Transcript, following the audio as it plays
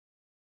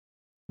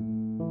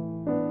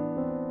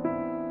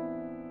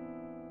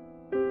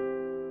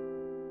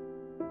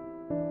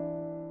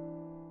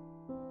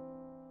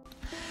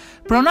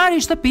Pronari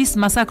i shtëpisë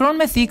masakron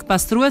me thik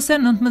pastruese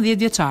 19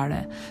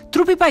 vjeçare.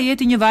 Trupi pa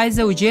jetë i një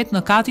vajze u gjet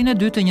në katin e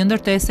dytë të një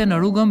ndërtese në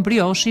rrugën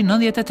Brioshi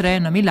 93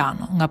 në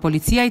Milano, nga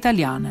policia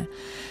italiane.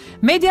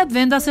 Mediat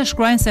vendase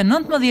shkruajnë se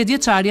 19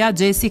 vjeçaria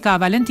Jessica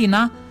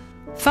Valentina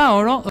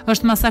Faoro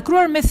është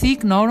masakruar me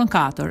thik në orën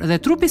 4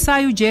 dhe trupi i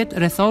saj u gjet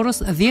rreth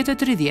orës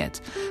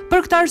 10:30.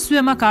 Për këtë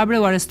arsye makabre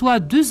u arrestua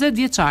 40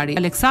 vjeçari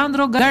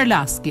Aleksandro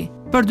Garlaski.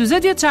 Për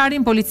 40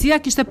 vjeçarin policia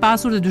kishte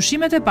pasur dhe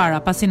dyshimet e para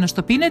pasi në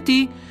shtëpinë e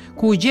tij,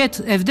 ku u gjet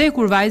e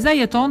vdekur vajza,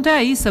 jetonte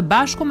ai së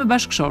bashku me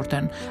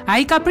bashkëshorten.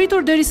 Ai ka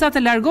pritur derisa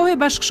të largohej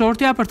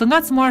bashkëshortja për të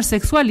ngacmuar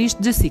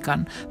seksualisht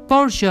Jessican,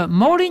 por që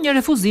mori një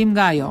refuzim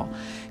nga ajo.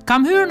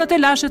 Kam hyrë në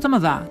telashe të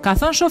mëdha, ka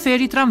thënë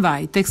shoferi i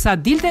tramvajit, teksa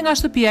dilte nga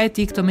shtëpia e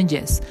tij këtë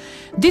mëngjes.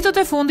 Ditët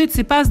e fundit,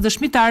 sipas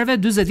dëshmitarëve,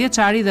 40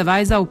 vjeçari dhe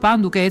vajza u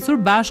pan duke ecur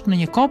bashkë në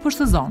një kopësht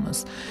të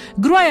zonës.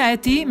 Gruaja e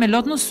tij me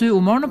lot në sy u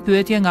mor në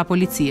pyetje nga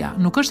policia.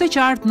 Nuk është e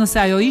qartë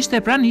nëse ajo ishte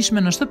e pranishme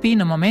në shtëpi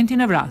në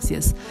momentin e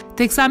vrasjes.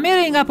 Teksa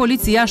merrej nga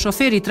policia,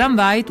 shoferi i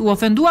tramvajit u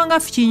ofendua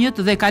nga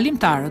fqinjët dhe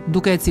kalimtarët,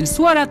 duke e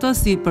cilësuar atë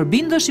si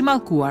përbindësh i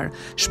mallkuar.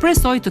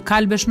 Shpresoi të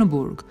kalbesh në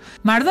burg.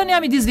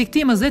 Marrëdhënia midis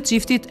viktimës dhe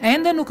çiftit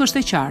ende nuk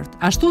është e qartë,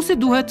 ashtu si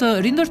duhet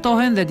të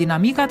rindërtohen dhe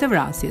dinamikat e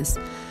vrasjes.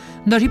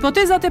 Ndër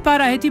hipotezat e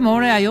para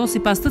hetimore, ajo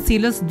sipas të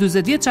cilës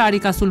 40 vjeçari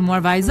ka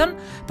sulmuar vajzën,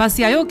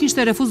 pasi ajo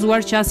kishte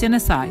refuzuar qasjen e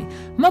saj.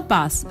 Më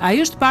pas, ai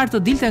është parë të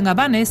dilte nga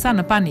banesa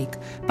në panik,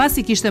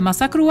 pasi kishte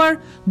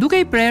masakruar duke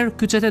i prerë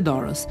kyçet e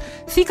dorës.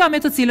 Thika me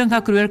të cilën ka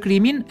kryer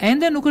krimin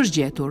ende nuk është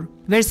gjetur.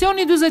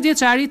 Versioni i 40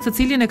 vjeçarit, të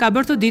cilin e ka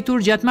bërë të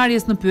ditur gjatë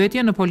marrjes në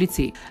pyetje në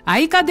polici.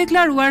 Ai ka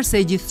deklaruar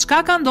se gjithçka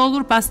ka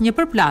ndodhur pas një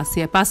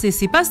përplasje, pasi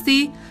sipas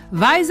tij,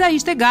 vajza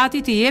ishte gati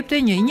të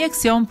jepte një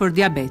injeksion për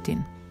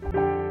diabetin.